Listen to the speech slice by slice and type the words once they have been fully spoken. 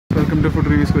Welcome to food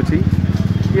reviews Kochi.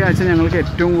 ഈ ആഴ്ച ഞങ്ങൾക്ക്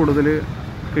ഏറ്റവും കൂടുതൽ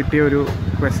കിട്ടിയ ഒരു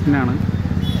ക്വസ്റ്റ്യനാണ്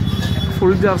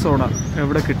ഫുൾജാർ സോഡ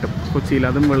എവിടെ കിട്ടും കൊച്ചിയിൽ,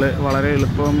 അതും വളരെ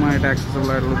എളുപ്പമായിട്ട് ആക്സസിബിൾ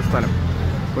ആയിട്ടുള്ളൊരു സ്ഥലം.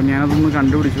 അപ്പോൾ ഞാനതൊന്ന്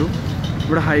കണ്ടുപിടിച്ചു.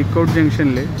 ഇവിടെ ഹൈക്കോർട്ട്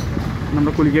ജംഗ്ഷനിൽ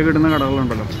നമ്മുടെ കുലിക്ക കിട്ടുന്ന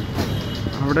കടകളുണ്ടല്ലോ,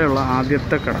 അവിടെയുള്ള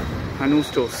ആദ്യത്തെ കട അനു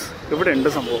സ്റ്റോഴ്സ്. ഇവിടെ ഉണ്ട്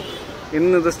സംഭവം.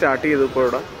 ഇന്നിത് സ്റ്റാർട്ട് ചെയ്തപ്പോൾ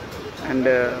ഇവിടെ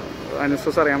എൻ്റെ അനു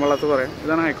സ്റ്റോഴ്സ് അറിയാൻ പാടാത്ത പറയാം.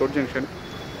 ഇതാണ് ഹൈക്കോർട്ട് ജംഗ്ഷൻ.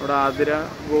 ഇവിടെ ആതിര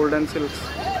ഗോൾഡ് ആൻഡ് സിൽക്സ്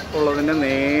ഉള്ളതിൻ്റെ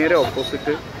നേരെ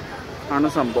ഓപ്പോസിറ്റ് ആണ്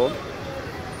സംഭവം.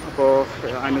 അപ്പോൾ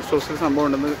അനു സ്റ്റോഴ്സിൽ സംഭവം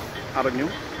ഉണ്ടെന്ന് അറിഞ്ഞു.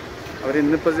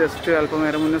 അവരിന്നിപ്പോൾ ജസ്റ്റ് അല്പം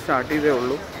നേരം മുന്നേ സ്റ്റാർട്ട് ചെയ്തേ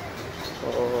ഉള്ളൂ.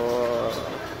 അപ്പോൾ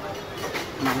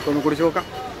നമുക്കൊന്ന് കുടിച്ച് നോക്കാം.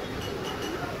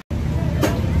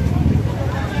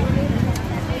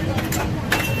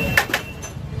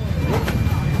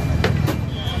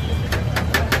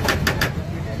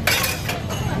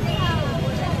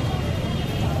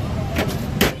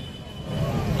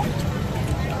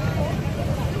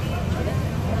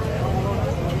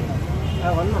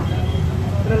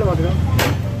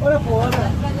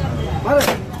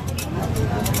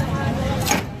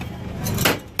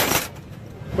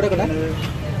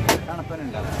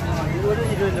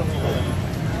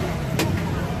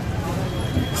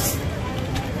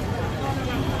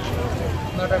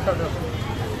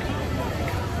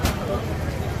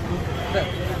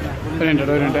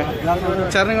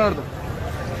 ചരണിങ്ങൾ നടത്തും.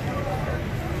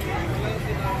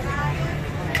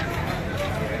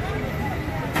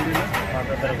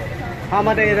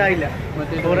 മറ്റേ ഇതായില്ല,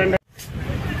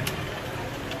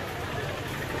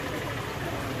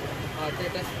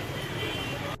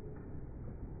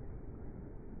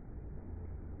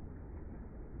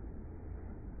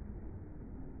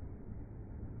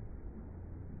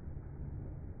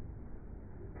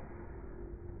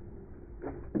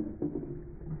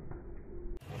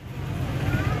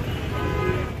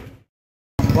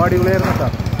 അടിപൊളിയായിരുന്നു കേട്ടോ.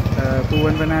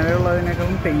 പൂവൻ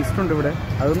ബനാനയുള്ളതിനേക്കാളും ടേസ്റ്റ് ഉണ്ട് ഇവിടെ.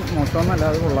 അത് മോശമൊന്നുമല്ല,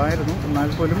 അത് കൊള്ളായിരുന്നു. എന്നാൽ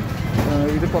പോലും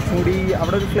ഇത് കുറച്ചും കൂടി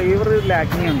അവിടെ ഒരു ഫ്ലേവർ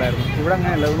ലാക്കിങ് ഉണ്ടായിരുന്നു. ഇവിടെ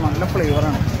അങ്ങനെയല്ല, അത് നല്ല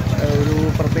ഫ്ലേവറാണ്, ഒരു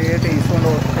പ്രത്യേക ടേസ്റ്റ് കൊണ്ട്.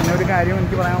 പിന്നെ ഒരു കാര്യം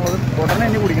എനിക്ക് പറയാനുള്ളത്, ഉടനെ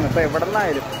തന്നെ കുടിക്കണം. ഇപ്പോൾ എവിടെ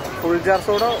നിന്നായാലും ഫുൾജാർ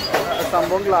സോഡ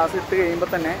സംഭവം ഗ്ലാസ് ഇട്ട് കഴിയുമ്പോൾ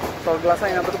തന്നെ സോൾട്ട് ഗ്ലാസ്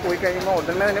അതിനകത്ത് പോയി കഴിയുമ്പോൾ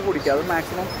ഉടനെ തന്നെ കുടിക്കുക. അത്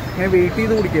മാക്സിമം ഇങ്ങനെ വെയിറ്റ്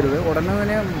ചെയ്ത് കുടിക്കരുത്. ഉടനെ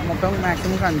തന്നെ മൊത്തം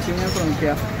മാക്സിമം കൺസ്യൂം ചെയ്യാൻ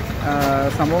ശ്രമിക്കുക.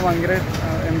 സംഭവം ഭയങ്കര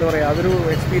എന്താ പറയുക, അതൊരു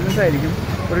എക്സ്പീരിയൻസ് ആയിരിക്കും.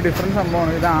 ഒരു ഡിഫറെൻറ്റ്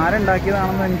സംഭവമാണ്. ഇത്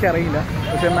ആരുണ്ടാക്കിയതാണെന്ന് എനിക്കറിയില്ല,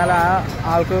 പക്ഷെ എന്നാൽ ആ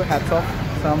ആൾക്ക് ഹാറ്റ്സ് ഓഫ്.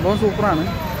 സംഭവം സൂപ്പറാണ്.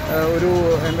 ഒരു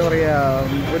എന്താ പറയുക,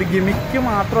 ഒരു ഗിമിക്ക്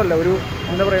മാത്രമല്ല, ഒരു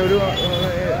എന്താ പറയുക,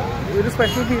 ഒരു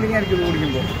സ്പെഷ്യൽ ഫീലിംഗ് ആയിരിക്കും ഇത്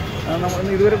കുടിക്കുമ്പോൾ. നമ്മൾ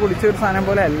ഇതുവരെ കുടിച്ച ഒരു സാധനം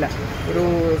പോലെ അല്ല. ഒരു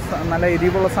നല്ല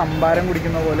എരിവുള്ള സംഭാരം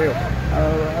കുടിക്കുന്ന പോലെയോ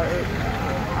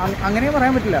അങ്ങനെ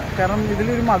പറയാൻ പറ്റില്ല. കാരണം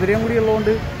ഇതിലൊരു മധുരം കൂടി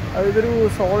ഉള്ളതുകൊണ്ട് ഇതൊരു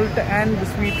സോൾട്ട് ആൻഡ്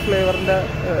സ്വീറ്റ് ഫ്ലേവറിൻ്റെ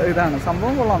ഇതാണ്.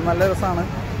 സംഭവം കൊള്ളാം, നല്ല രസമാണ്.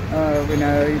 പിന്നെ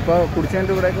ഇപ്പോൾ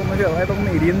കുടിച്ചതിൻ്റെ കൂടെയൊക്കെ ഒന്ന്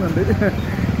ചെറുതായിട്ടൊന്ന് എരിയുന്നുണ്ട്.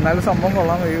 എന്നാലും സംഭവം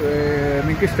കൊള്ളാം.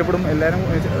 നിങ്ങൾക്ക് ഇഷ്ടപ്പെടും. എല്ലാവരും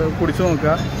കുടിച്ചു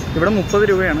നോക്കുക. ഇവിടെ 30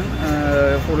 രൂപയാണ്.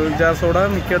 ഫുൾജാർ സോഡ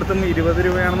മിക്കയിടത്തും 20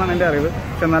 രൂപയാണെന്നാണ് എൻ്റെ അറിവ്.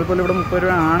 പക്ഷെ എന്നാൽ പോലും ഇവിടെ 30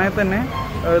 രൂപ ആണെങ്കിൽ തന്നെ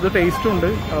ഇത് ടേസ്റ്റും ഉണ്ട്.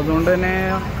 അതുകൊണ്ട് തന്നെ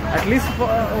അറ്റ്ലീസ്റ്റ്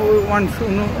വൺസ്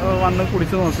ഒന്ന് വന്ന്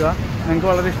കുടിച്ചു നോക്കുക. നിങ്ങൾക്ക്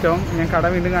വളരെ ഇഷ്ടമാവും. ഞാൻ കട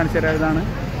വീണ്ടും കാണിച്ചു തരാം. ഇതാണ്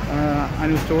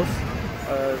അനു സ്റ്റോഴ്സ്.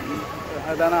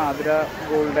 അതാണ് ആതിര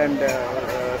ഗോൾഡ് ആൻഡ്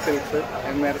സിൽക്സ്.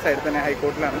 നേരെ സൈഡിൽ തന്നെ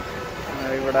ഹൈക്കോർട്ടിലാണ്.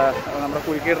 ഇവിടെ നമ്മുടെ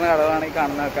കുലുക്കിയിടുന്ന കടകളാണ് ഈ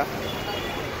കാണുന്നതൊക്കെ.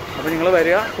 അപ്പോൾ നിങ്ങൾ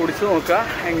വരിക, കുടിച്ചു നോക്കുക,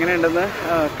 എങ്ങനെയുണ്ടെന്ന്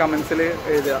കമൻസിൽ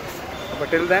എഴുതുക. അപ്പോൾ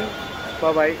till then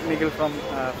bye. Nikhil from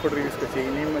food reviews Kochi.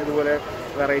 ഇനിയും ഇതുപോലെ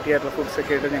വെറൈറ്റി ആയിട്ടുള്ള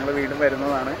ഫുഡ്സൊക്കെ ആയിട്ട് ഞങ്ങൾ വീണ്ടും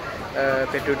വരുന്നതാണ്.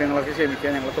 തെറ്റുകുറ്റങ്ങളൊക്കെ ക്ഷമിക്കുക,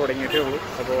 ഞങ്ങൾ തുടങ്ങിയിട്ടേ ഉള്ളൂ.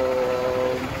 അപ്പോൾ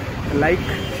like,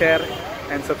 share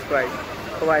and subscribe.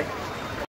 By.